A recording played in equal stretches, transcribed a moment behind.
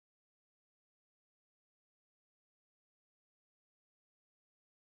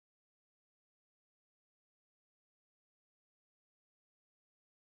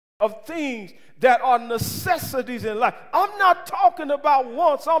of things that are necessities in life. I'm not talking about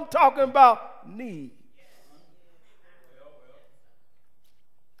wants, I'm talking about needs.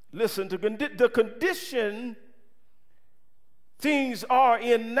 Listen, the condition things are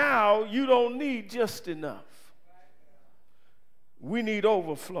in now, you don't need just enough. We need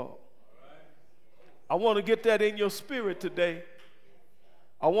overflow. I want to get that in your spirit today.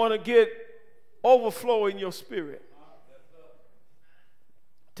 I want to get overflow in your spirit.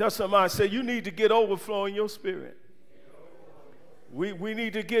 Tell somebody, say, you need to get overflow in your spirit. We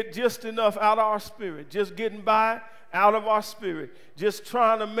need to get just enough out of our spirit. Just getting by out of our spirit. Just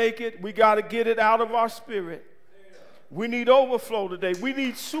trying to make it. We got to get it out of our spirit. We need overflow today. We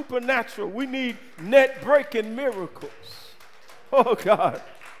need supernatural. We need net-breaking miracles. Oh, God.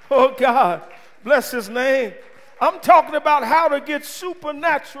 Oh, God. Bless his name. I'm talking about how to get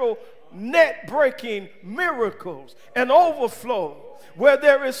supernatural net-breaking miracles and overflow. Where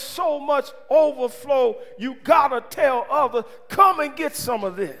there is so much overflow, you got to tell others, come and get some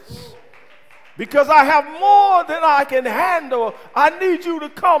of this. Because I have more than I can handle. I need you to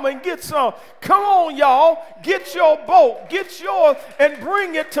come and get some. Come on, y'all. Get your boat. Get yours and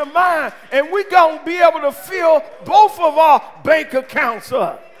bring it to mine. And we're going to be able to fill both of our bank accounts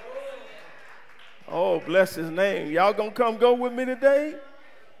up. Oh, bless his name. Y'all going to come go with me today?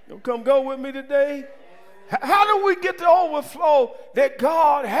 You'll come go with me today? How do we get the overflow that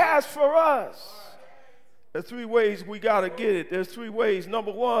God has for us? There's three ways we got to get it. There's three ways.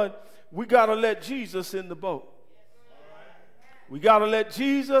 Number one, we got to let Jesus in the boat. We got to let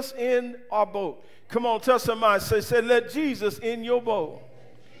Jesus in our boat. Come on, tell somebody, say, let Jesus in your boat.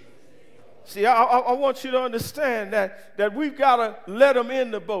 See, I want you to understand that we've got to let him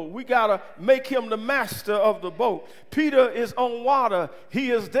in the boat. We got to make him the master of the boat. Peter is on water. He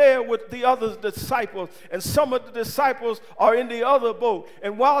is there with the other disciples, and some of the disciples are in the other boat.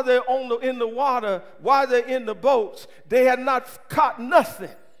 And while they're in the water, while they're in the boats, they had not caught nothing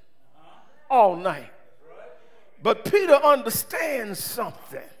all night. But Peter understands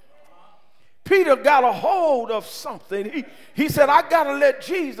something. Peter got a hold of something. He said, I got to let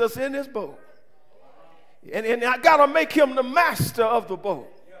Jesus in his boat. And I got to make him the master of the boat.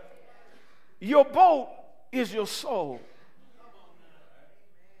 Your boat is your soul.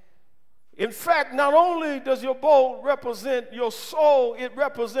 In fact, not only does your boat represent your soul, it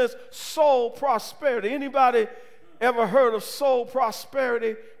represents soul prosperity. Anybody ever heard of soul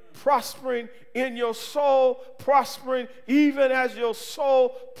prosperity? Prospering in your soul, prospering even as your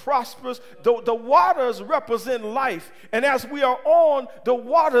soul prospers. The waters represent life, and as we are on the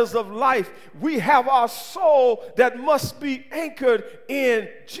waters of life, we have our soul that must be anchored in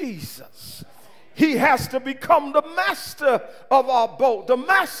Jesus. He has to become the master of our boat, the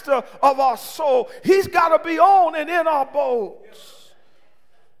master of our soul. He's got to be on and in our boats.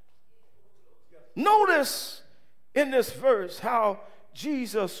 Notice in this verse how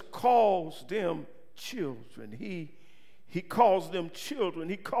Jesus calls them children. He calls them children.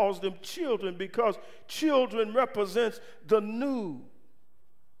 He calls them children because children represents the new,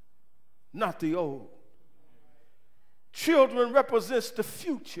 not the old. Children represents the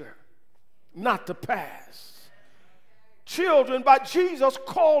future, not the past. Children, by Jesus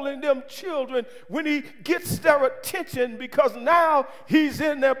calling them children, when he gets their attention, because now he's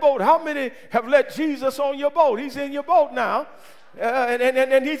in their boat. How many have let Jesus on your boat? He's in your boat now.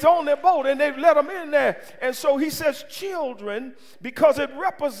 And he's on their boat, and they've let him in there. And so he says children because it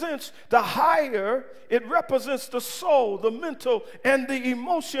represents the higher, it represents the soul, the mental, and the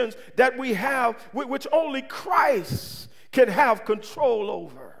emotions that we have, which only Christ can have control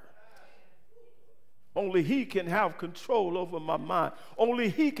over. Only he can have control over my mind. Only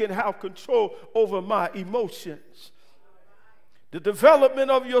he can have control over my emotions. The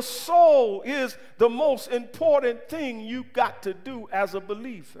development of your soul is the most important thing you got to do as a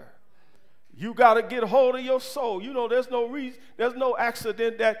believer. You got to get hold of your soul. You know, there's no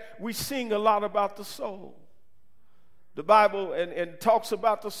accident that we sing a lot about the soul. The Bible and talks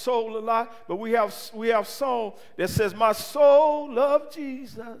about the soul a lot, but we have song that says, my soul loves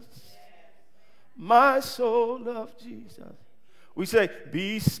Jesus. My soul loves Jesus. We say,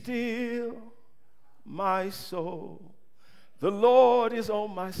 be still, my soul. The Lord is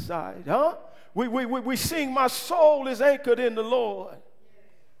on my side. Huh? We sing, my soul is anchored in the Lord.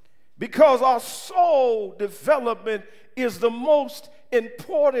 Because our soul development is the most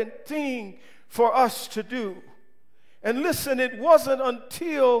important thing for us to do. And listen, it wasn't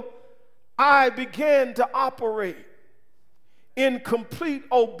until I began to operate in complete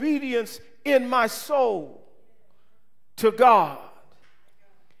obedience in my soul to God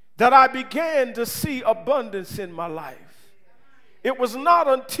that I began to see abundance in my life. It was not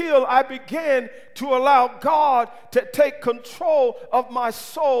until I began to allow God to take control of my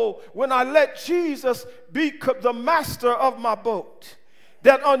soul, when I let Jesus be the master of my boat,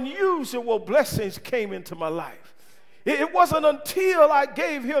 that unusual blessings came into my life. It wasn't until I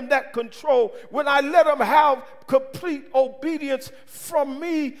gave him that control, when I let him have complete obedience from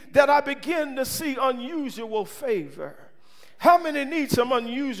me, that I began to see unusual favor. How many need some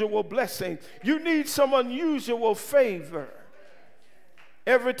unusual blessing? You need some unusual favor.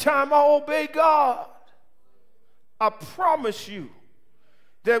 Every time I obey God, I promise you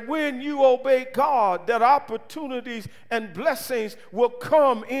that when you obey God, that opportunities and blessings will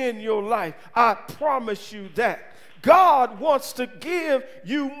come in your life. I promise you that. God wants to give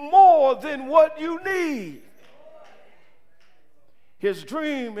you more than what you need. His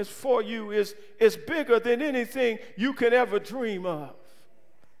dream is for you, is bigger than anything you can ever dream of.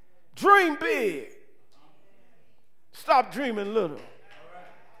 Dream big. Stop dreaming little.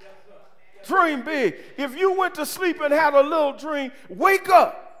 Dream big. If you went to sleep and had a little dream, wake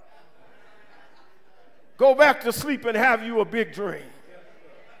up. Go back to sleep and have you a big dream.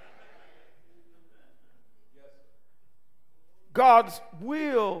 God's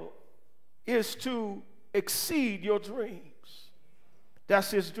will is to exceed your dreams.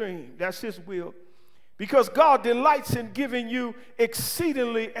 That's his dream. That's his will. Because God delights in giving you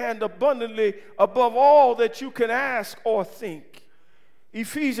exceedingly and abundantly above all that you can ask or think.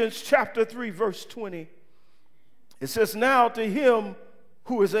 Ephesians chapter 3, verse 20. It says, now to him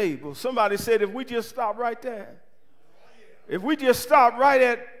who is able. Somebody said, if we just stop right there. If we just stop right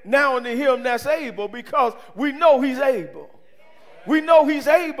at now unto him that's able, because we know he's able. We know he's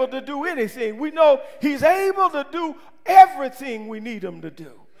able to do anything. We know he's able to do everything we need him to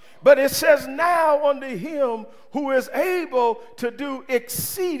do. But it says now unto him who is able to do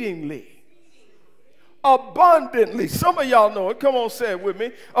exceedingly, abundantly. Some of y'all know it. Come on, say it with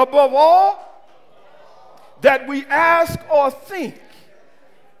me. Above all that we ask or think.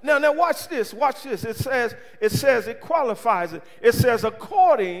 Now watch this. Watch this. It says, it qualifies it. It says,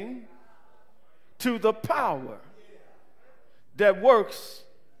 according to the power that works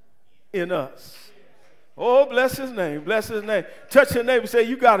in us. Oh, bless his name. Bless his name. Touch your neighbor and say,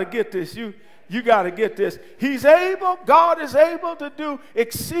 you got to get this. You got to get this. He's able, God is able to do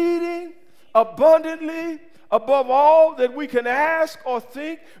exceeding abundantly above all that we can ask or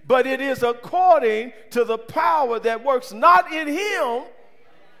think, but it is according to the power that works not in him,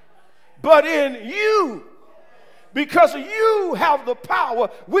 but in you. Because you have the power.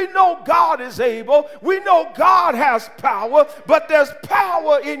 We know God is able. We know God has power, but there's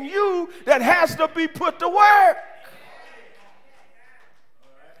power in you that has to be put to work.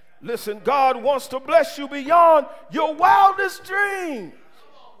 Listen, God wants to bless you beyond your wildest dreams.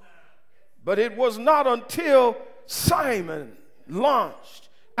 But it was not until Simon launched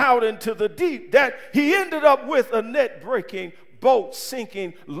out into the deep that he ended up with a net-breaking,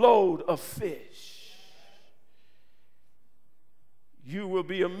 boat-sinking load of fish. You will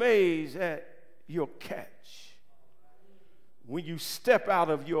be amazed at your catch when you step out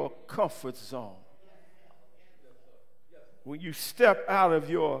of your comfort zone. When you step out of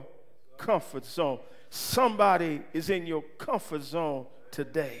your comfort zone. Somebody is in your comfort zone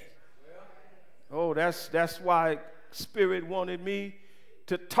today. Oh, that's why Spirit wanted me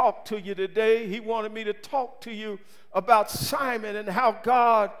to talk to you today. He wanted me to talk to you about Simon and how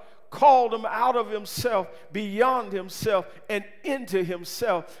God called him out of himself, beyond himself, and into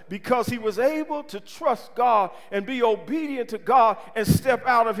himself, because he was able to trust God and be obedient to God and step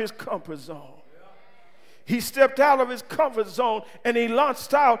out of his comfort zone. He stepped out of his comfort zone and he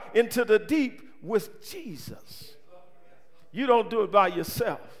launched out into the deep with Jesus. You don't do it by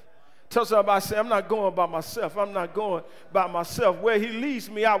yourself. Tell somebody, say, I'm not going by myself. I'm not going by myself. Where he leads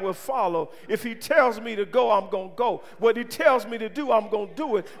me, I will follow. If he tells me to go, I'm going to go. What he tells me to do, I'm going to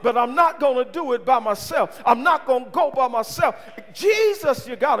do it. But I'm not going to do it by myself. I'm not going to go by myself. Jesus,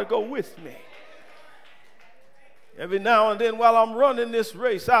 you got to go with me. Every now and then while I'm running this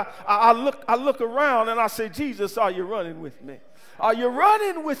race, I look around and I say, Jesus, are you running with me? Are you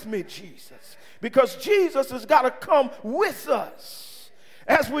running with me, Jesus? Because Jesus has got to come with us.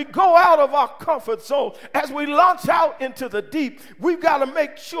 As we go out of our comfort zone, as we launch out into the deep, we've got to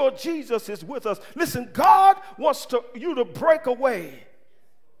make sure Jesus is with us. Listen, God wants you to break away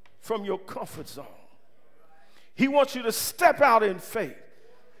from your comfort zone. He wants you to step out in faith.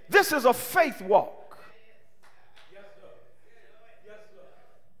 This is a faith walk. Yes, sir. Yes,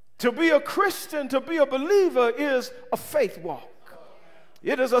 sir. To be a Christian, to be a believer is a faith walk.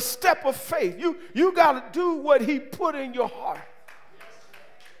 It is a step of faith. You got to do what he put in your heart.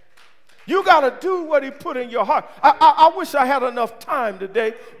 You got to do what he put in your heart. I wish I had enough time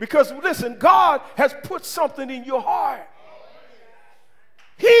today because, listen, God has put something in your heart.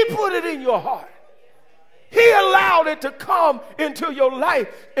 He put it in your heart. He allowed it to come into your life,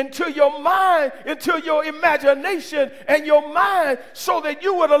 into your mind, into your imagination and your mind so that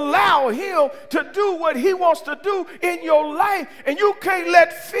you would allow him to do what he wants to do in your life. And you can't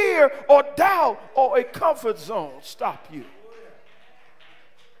let fear or doubt or a comfort zone stop you.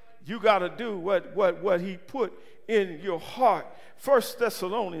 You got to do what he put in your heart. 1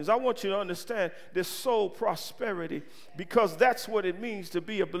 Thessalonians, I want you to understand this soul prosperity because that's what it means to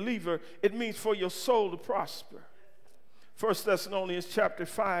be a believer. It means for your soul to prosper. 1 Thessalonians chapter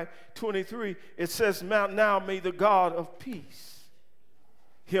 5:23, it says, now may the God of peace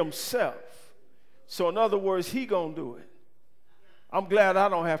himself. So in other words, he gonna do it. I'm glad I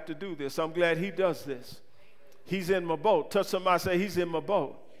don't have to do this. I'm glad he does this. He's in my boat. Touch somebody, say he's in my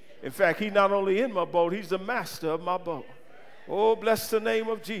boat. In fact, he's not only in my boat, he's the master of my boat. Oh, bless the name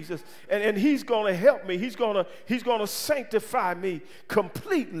of Jesus. And he's going to help me. He's going to sanctify me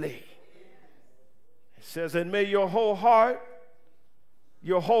completely. It says, and may your whole heart,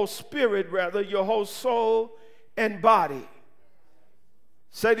 your whole spirit rather, your whole soul and body.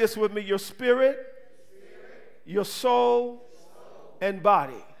 Say this with me, your spirit, your soul and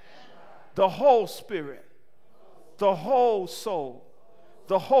body. The whole spirit, the whole soul,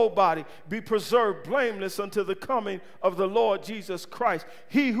 the whole body be preserved blameless unto the coming of the Lord Jesus Christ.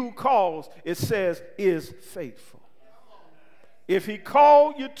 He who calls, it says, is faithful. If he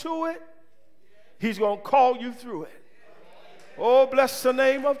called you to it, he's going to call you through it. Oh, bless the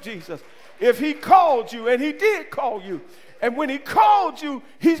name of Jesus. If he called you, and he did call you, and when he called you,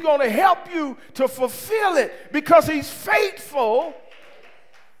 he's going to help you to fulfill it because he's faithful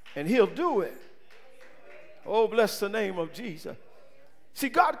and he'll do it. Oh, bless the name of Jesus. See,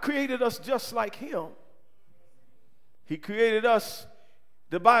 God created us just like him. He created us,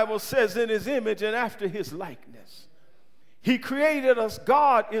 the Bible says, in his image and after his likeness. He created us.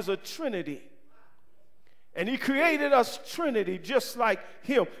 God is a Trinity. And he created us Trinity just like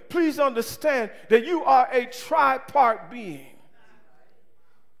him. Please understand that you are a tripart being.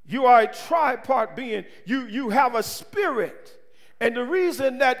 You are a tripart being. You have a spirit. And the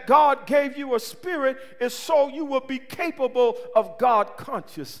reason that God gave you a spirit is so you will be capable of God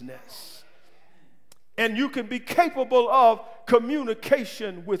consciousness. And you can be capable of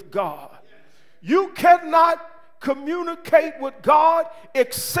communication with God. You cannot communicate with God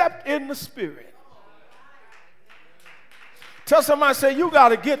except in the spirit. Tell somebody, say, you got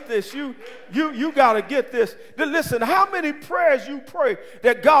to get this. You got to get this. Listen, how many prayers you pray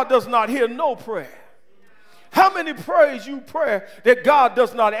that God does not hear? No prayer. How many prayers you pray that God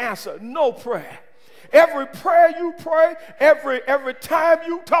does not answer? No prayer. Every prayer you pray, every time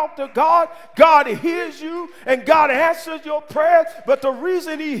you talk to God, God hears you and God answers your prayers. But the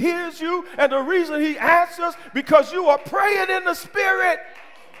reason he hears you and the reason he answers, because you are praying in the spirit.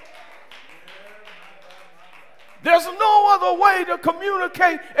 There's no other way to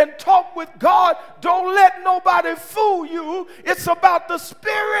communicate and talk with God. Don't let nobody fool you. It's about the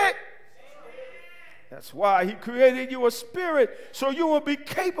spirit. That's why he created you a spirit, so you will be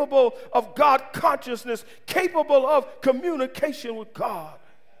capable of God consciousness, capable of communication with God.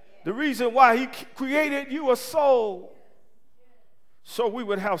 The reason why he created you a soul, so we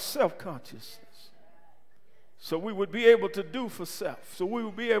would have self-consciousness, so we would be able to do for self, so we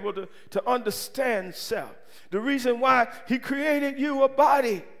would be able to understand self. The reason why he created you a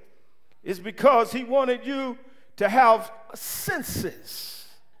body is because he wanted you to have senses.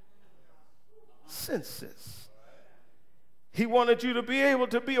 Senses. He wanted you to be able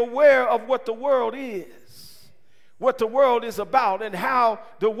to be aware of what the world is, what the world is about, and how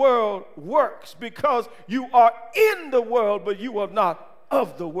the world works, because you are in the world, but you are not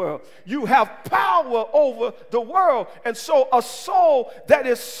of the world. You have power over the world. And so a soul that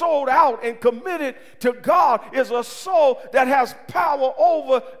is sold out and committed to God is a soul that has power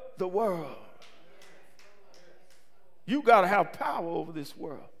over the world. You got to have power over this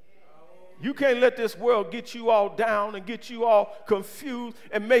world. You can't let this world get you all down and get you all confused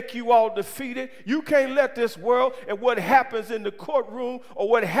and make you all defeated. You can't let this world and what happens in the courtroom or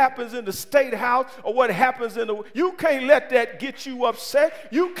what happens in the state house or what happens in the... You can't let that get you upset.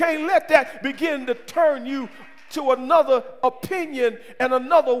 You can't let that begin to turn you to another opinion and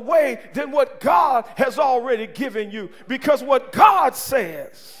another way than what God has already given you. Because what God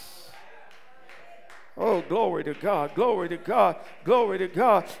says Oh, glory to God, glory to God, glory to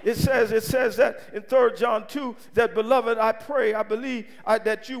God. It says that in 3 John 2, that beloved, I pray, I believe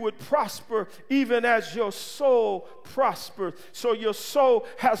that you would prosper even as your soul prospers. So your soul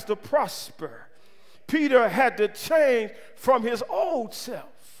has to prosper. Peter had to change from his old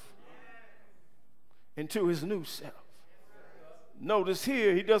self into his new self. Notice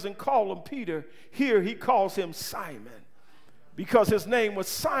here, he doesn't call him Peter. Here he calls him Simon, because his name was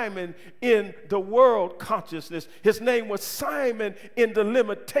Simon in the world consciousness. His name was Simon in the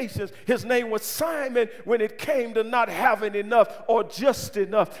limitations. His name was Simon when it came to not having enough or just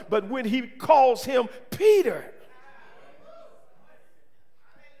enough. But when he calls him Peter,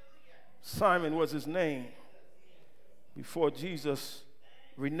 Simon was his name before Jesus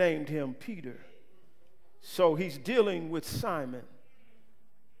renamed him Peter. So he's dealing with Simon.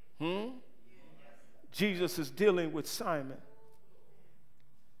 Jesus is dealing with Simon.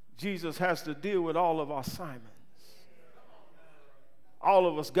 Jesus has to deal with all of our Simons. All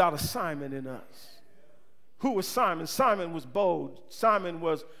of us got a Simon in us. Who was Simon? Simon was bold. Simon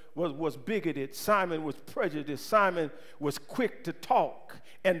was bigoted. Simon was prejudiced. Simon was quick to talk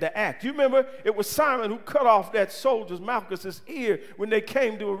and to act. You remember, it was Simon who cut off that soldier's Malchus's ear when they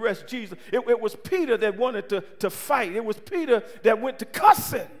came to arrest Jesus. It was Peter that wanted to fight. It was Peter that went to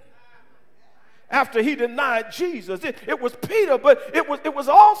cussing after he denied Jesus. It was Peter, but it was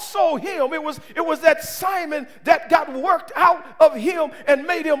also him. It was that Simon that got worked out of him and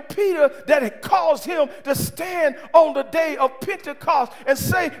made him Peter, that had caused him to stand on the day of Pentecost and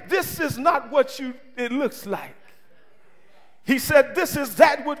say, this is not what it looks like. He said, this is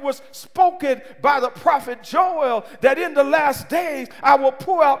that which was spoken by the prophet Joel, that in the last days I will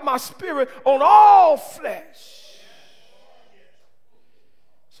pour out my spirit on all flesh.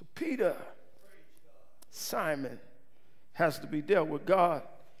 So Peter, Simon, has to be dealt with. God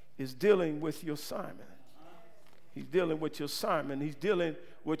is dealing with your Simon. He's dealing with your Simon. He's dealing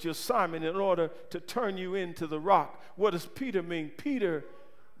with your Simon in order to turn you into the rock. What does Peter mean? Peter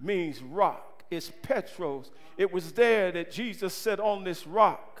means rock. It's Petros. It was there that Jesus said, on this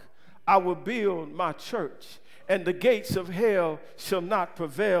rock I will build my church, and the gates of hell shall not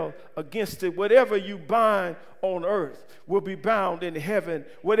prevail against it. Whatever you bind on earth will be bound in heaven.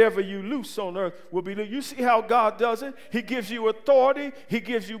 Whatever you loose on earth will be loose. You see how God does it? He gives you authority. He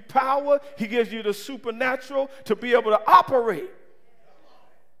gives you power. He gives you the supernatural to be able to operate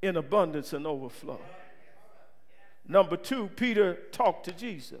in abundance and overflow. Number two, Peter talked to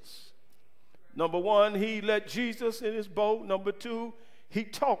Jesus. Number one, he let Jesus in his boat. Number two, he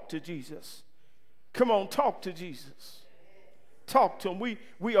talked to Jesus. Come on, talk to Jesus. Talk to him.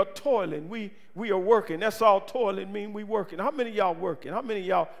 We are toiling. We are working. That's all toiling mean. We working. How many of y'all working? How many of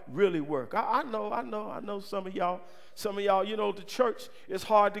y'all really work? I know some of y'all. Some of y'all, you know, the church is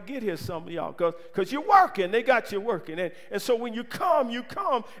hard to get here, some of y'all, because you're working. They got you working. And so when you come,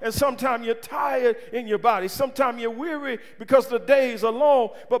 and sometimes you're tired in your body. Sometimes you're weary because the days are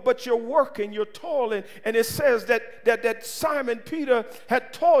long, but you're working, you're toiling. And it says that Simon Peter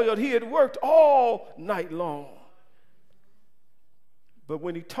had toiled. He had worked all night long. But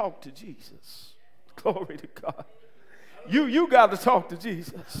when he talked to Jesus, glory to God, you got to talk to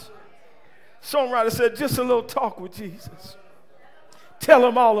Jesus. Songwriter said, just a little talk with Jesus. Tell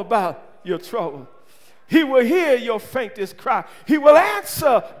him all about your trouble. He will hear your faintest cry. He will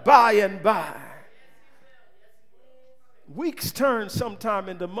answer by and by. Weeks turn sometime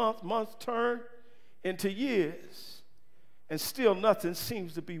into months. Months turn into years. And still nothing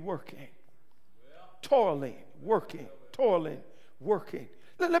seems to be working. Toiling, working, toiling, working.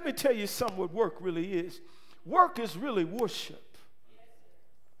 Let me tell you something what work really is. Work is really worship.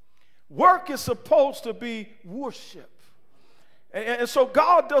 Work is supposed to be worship. And so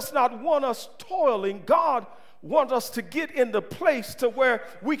God does not want us toiling. God wants us to get in the place to where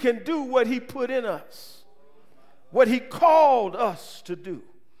we can do what he put in us, what he called us to do.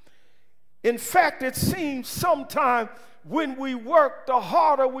 In fact, it seems sometimes when we work, the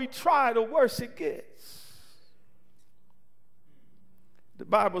harder we try, the worse it gets. The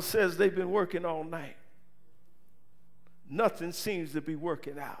Bible says they've been working all night. Nothing seems to be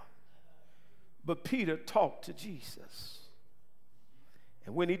working out. But Peter talked to Jesus.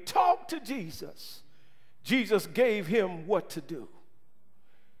 And when he talked to Jesus, Jesus gave him what to do.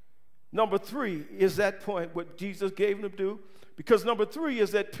 Number three is that point, what Jesus gave him to do. Because number three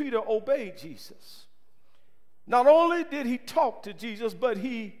is that Peter obeyed Jesus. Not only did he talk to Jesus, but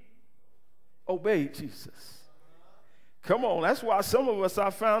he obeyed Jesus. Come on, that's why some of us,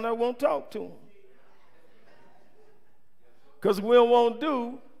 I found out, won't talk to him. Because we don't want to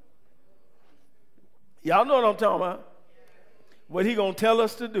do. Y'all know what I'm talking about. what he going to tell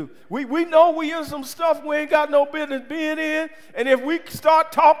us to do. We know we in some stuff we ain't got no business being in. And if we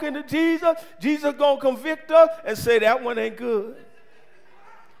start talking to Jesus, Jesus going to convict us and say that one ain't good.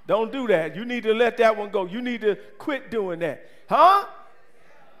 Don't do that. You need to let that one go. You need to quit doing that. Huh?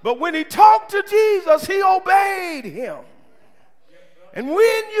 But when he talked to Jesus, he obeyed him. And when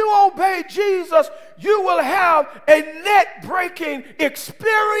you obey Jesus, you will have a net-breaking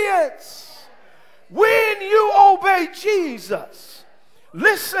experience. When you obey Jesus,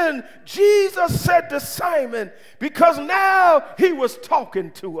 listen, Jesus said to Simon, because now he was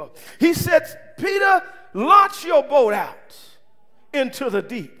talking to him. He said, Peter, launch your boat out into the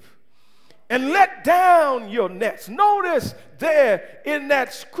deep and let down your nets. Notice there in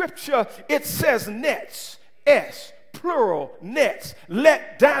that scripture, it says nets, S, plural, nets.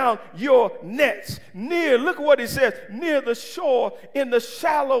 Let down your nets. Near, look at what he says, near the shore in the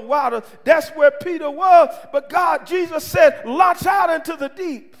shallow water. That's where Peter was. But Jesus said, launch out into the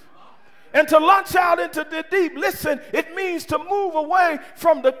deep. And to launch out into the deep, listen, it means to move away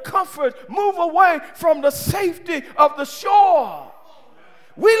from the comfort, move away from the safety of the shore.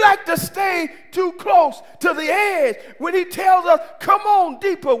 We like to stay too close to the edge when he tells us, come on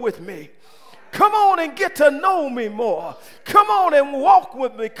deeper with me. Come on and get to know me more. Come on and walk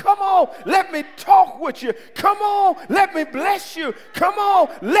with me. Come on, let me talk with you. Come on, let me bless you. Come on,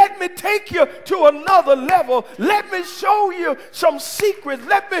 let me take you to another level. Let me show you some secrets.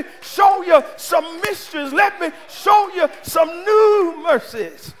 Let me show you some mysteries. Let me show you some new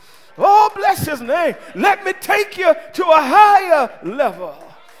mercies. Oh, bless his name. Let me take you to a higher level.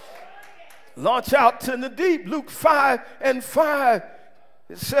 Launch out to the deep. Luke 5:5.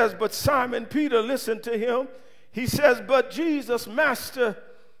 It says, but Simon Peter listened to him. He says, but Jesus, Master,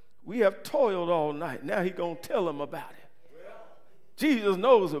 we have toiled all night. Now he's going to tell him about it. Jesus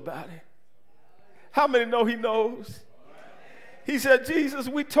knows about it. How many know he knows? He said, Jesus,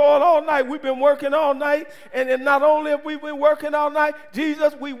 we toiled all night. We've been working all night. And then not only have we been working all night,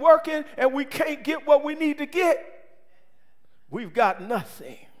 Jesus, we working and we can't get what we need to get. We've got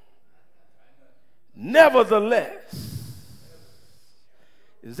nothing. Nevertheless.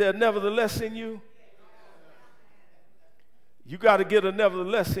 Is there a nevertheless in you? You got to get a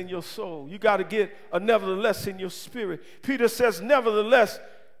nevertheless in your soul. You got to get a nevertheless in your spirit. Peter says, nevertheless,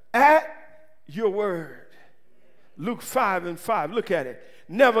 at your word. Luke 5:5. Look at it.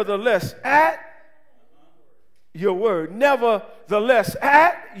 Nevertheless, at your word. Nevertheless,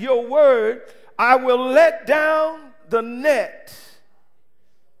 at your word, I will let down the net.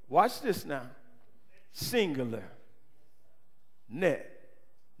 Watch this now. Singular. Net.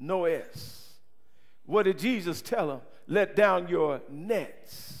 No S. What did Jesus tell him? Let down your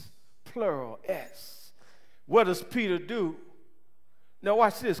nets. Plural S. What does Peter do? Now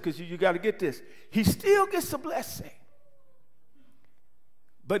watch this, because you got to get this. He still gets a blessing.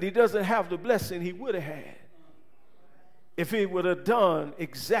 But he doesn't have the blessing he would have had if he would have done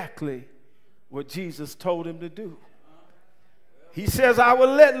exactly what Jesus told him to do. He says, I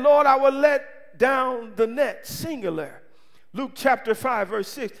will let down the net. Singular. Luke chapter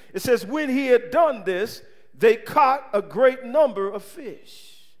 5:6, it says, when he had done this, they caught a great number of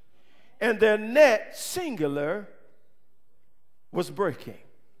fish, and their net, singular, was breaking.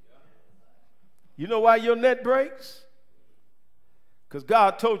 You know why your net breaks? Because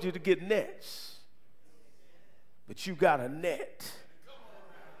God told you to get nets, but you got a net.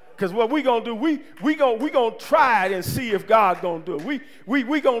 Because what we going to do, we gonna try it and see if God going to do it.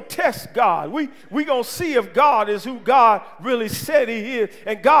 We going to test God. We going to see if God is who God really said he is.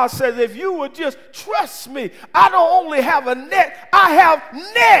 And God says, if you would just trust me, I don't only have a net, I have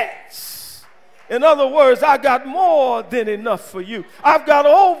nets. In other words, I got more than enough for you. I've got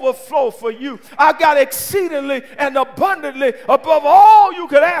overflow for you. I got exceedingly and abundantly above all you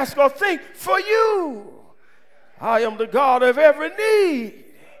could ask or think for you. I am the God of every need.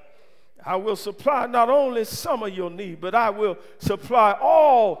 I will supply not only some of your need, but I will supply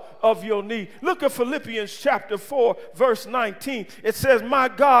all of your need. Look at Philippians chapter 4, verse 19. It says, my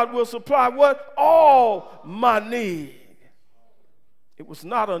God will supply what? All my need. It was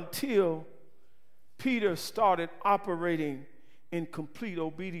not until Peter started operating in complete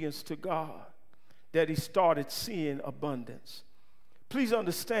obedience to God that he started seeing abundance. Please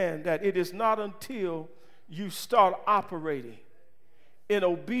understand that it is not until you start operating in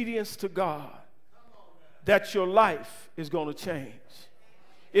obedience to God that your life is going to change.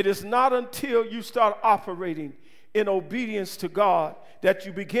 It is not until you start operating in obedience to God that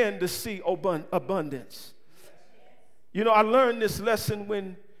you begin to see abundance. You know, I learned this lesson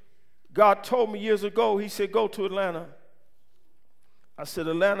when God told me years ago. He said, go to Atlanta. I said,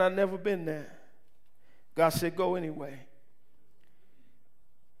 Atlanta, I've never been there. God said, go anyway.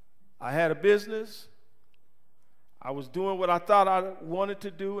 I had a business. I was doing what I thought I wanted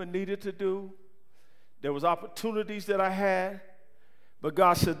to do and needed to do. There was opportunities that I had, but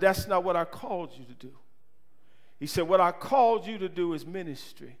God said, that's not what I called you to do. He said, what I called you to do is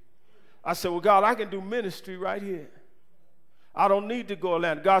ministry. I said, well, God, I can do ministry right here. I don't need to go to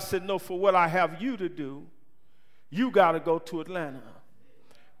Atlanta. God said, no, for what I have you to do, you got to go to Atlanta.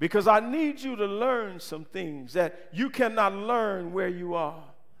 Because I need you to learn some things that you cannot learn where you are.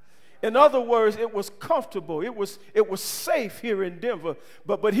 In other words, it was comfortable. It was safe here in Denver.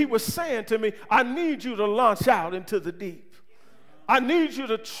 But he was saying to me, I need you to launch out into the deep. I need you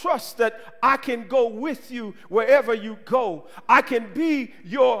to trust that I can go with you wherever you go. I can be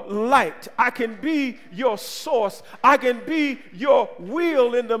your light. I can be your source. I can be your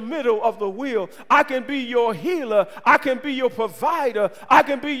wheel in the middle of the wheel. I can be your healer. I can be your provider. I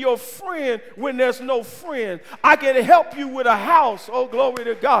can be your friend when there's no friend. I can help you with a house. Oh, glory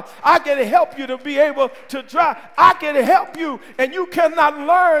to God. I can help you to be able to drive. I can help you, and you cannot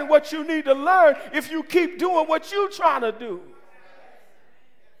learn what you need to learn if you keep doing what you're trying to do.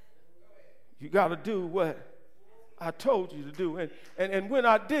 You got to do what I told you to do. And when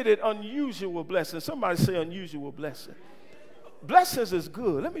I did it, unusual blessing. Somebody say unusual blessing. Blessings is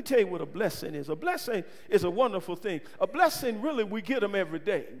good. Let me tell you what a blessing is. A blessing is a wonderful thing. A blessing, really, we get them every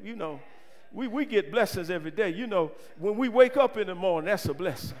day. You know, we get blessings every day. You know, when we wake up in the morning, that's a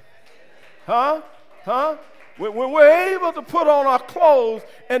blessing. Huh? When we're able to put on our clothes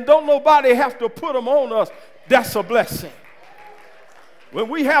and don't nobody have to put them on us, that's a blessing. When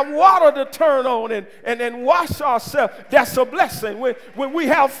we have water to turn on and wash ourselves, that's a blessing. When we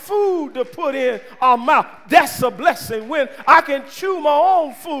have food to put in our mouth, that's a blessing. When I can chew my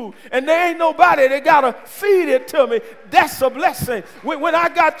own food and there ain't nobody that got to feed it to me, that's a blessing. When I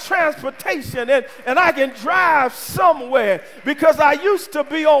got transportation and I can drive somewhere, because I used to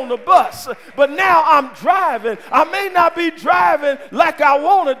be on the bus, but now I'm driving. I may not be driving like I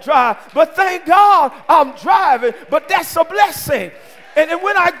want to drive, but thank God I'm driving, but that's a blessing. And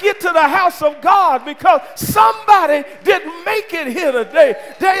when I get to the house of God, because somebody didn't make it here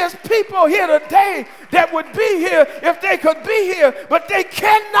today, there is people here today that would be here if they could be here, but they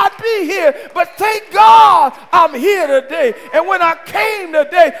cannot be here. But thank God I'm here today. And when I came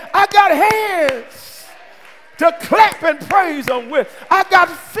today, I got hands to clap and praise them with. I got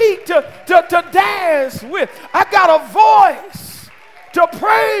feet to dance with. I got a voice to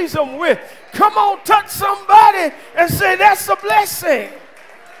praise them with. Come on, touch somebody and say, that's a blessing.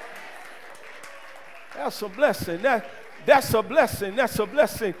 That's a blessing. That's a blessing. That's a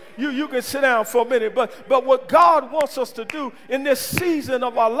blessing. You can sit down for a minute. But what God wants us to do in this season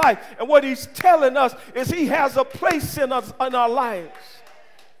of our life, and what he's telling us, is he has a place in us in our lives.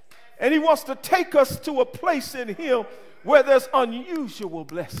 And he wants to take us to a place in him where there's unusual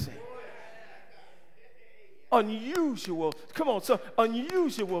blessing. Unusual. Come on, so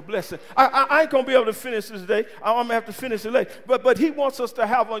unusual blessing. I ain't going to be able to finish this today. I'm going to have to finish it later. But he wants us to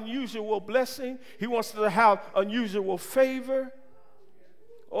have unusual blessing. He wants us to have unusual favor.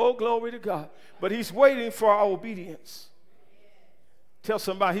 Oh, glory to God. But he's waiting for our obedience. Tell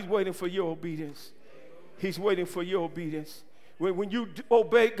somebody, he's waiting for your obedience. He's waiting for your obedience. When you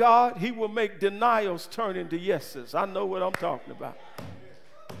obey God, he will make denials turn into yeses. I know what I'm talking about.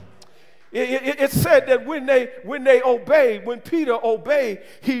 It said that when they obeyed, when Peter obeyed,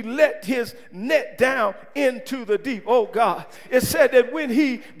 he let his net down into the deep. Oh, God. It said that when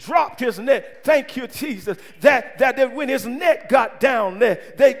he dropped his net, thank you, Jesus, that when his net got down there,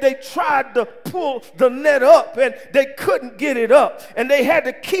 they tried to pull the net up and they couldn't get it up. And they had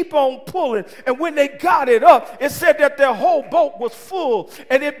to keep on pulling. And when they got it up, it said that their whole boat was full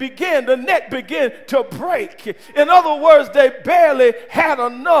and the net began to break. In other words, they barely had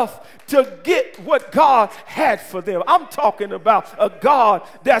enough to get what God had for them. I'm talking about a God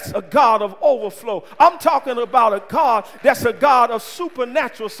that's a God of overflow. I'm talking about a God that's a God of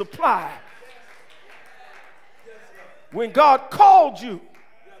supernatural supply. When God called you,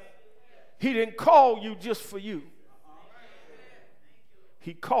 he didn't call you just for you.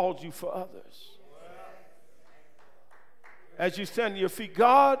 He called you for others. As you stand on your feet,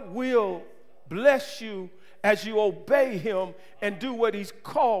 God will bless you as you obey him and do what he's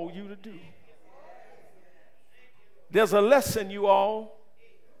called you to do. There's a lesson, you all,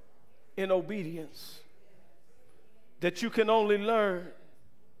 in obedience that you can only learn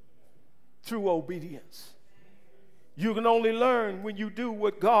through obedience. You can only learn when you do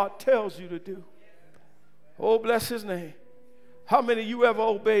what God tells you to do. Oh, bless his name. How many of you ever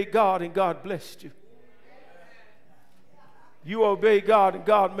obeyed God and God blessed you? You obeyed God and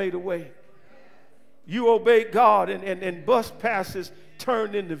God made a way. You obeyed God and bus passes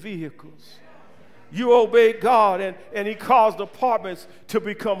turned into vehicles. You obeyed God, and he caused apartments to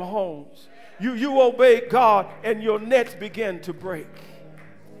become homes. You obeyed God, and your nets began to break.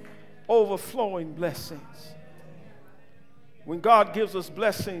 Overflowing blessings. When God gives us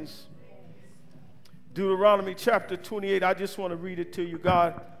blessings, Deuteronomy chapter 28, I just want to read it to you.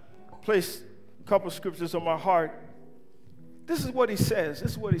 God placed a couple of scriptures on my heart. This is what he says.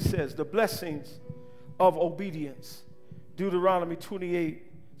 This is what he says. The blessings of obedience. Deuteronomy 28.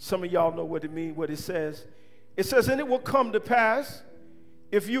 Some of y'all know what it means, what it says. It says, and it will come to pass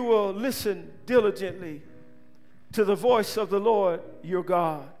if you will listen diligently to the voice of the Lord your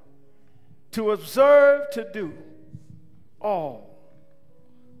God, to observe to do all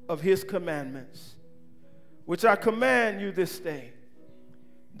of his commandments, which I command you this day,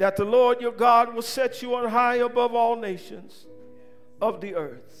 that the Lord your God will set you on high above all nations of the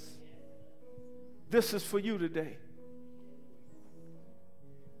earth. This is for you today.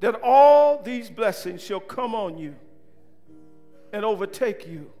 That all these blessings shall come on you and overtake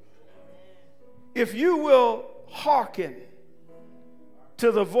you if you will hearken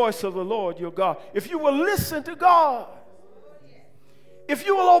to the voice of the Lord your God. If you will listen to God. If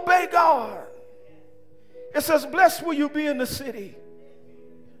you will obey God. It says, blessed will you be in the city.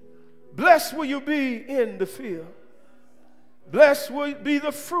 Blessed will you be in the field. Blessed will be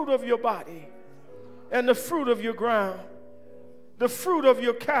the fruit of your body and the fruit of your ground, the fruit of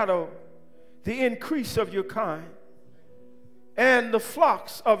your cattle, the increase of your kind, and the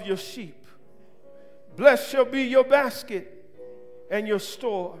flocks of your sheep. Blessed shall be your basket and your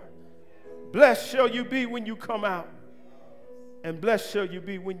store. Blessed shall you be when you come out, and blessed shall you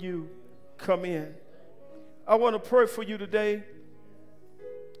be when you come in. I want to pray for you today.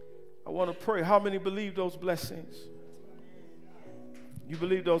 I want to pray. How many believe those blessings? You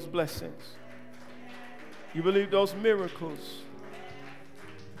believe those blessings? You believe those miracles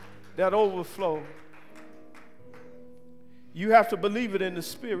that overflow? You have to believe it in the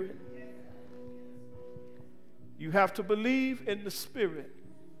spirit. You have to believe in the spirit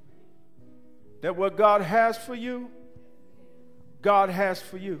that what God has for you, God has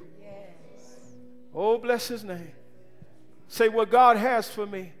for you. Yes. Oh, bless his name. Say, what God has for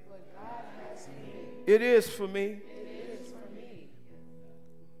me, it is for me. It is for me.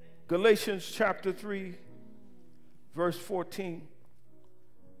 Galatians chapter 3, verse 14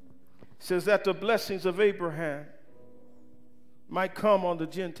 says that the blessings of Abraham might come on the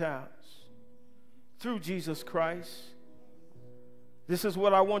Gentiles through Jesus Christ. This is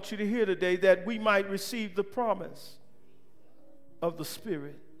what I want you to hear today, that we might receive the promise of the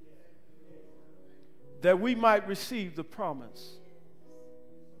Spirit. That we might receive the promise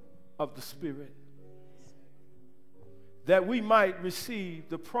of the Spirit. That we might receive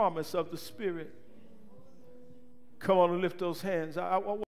the promise of the Spirit. Come on and lift those hands.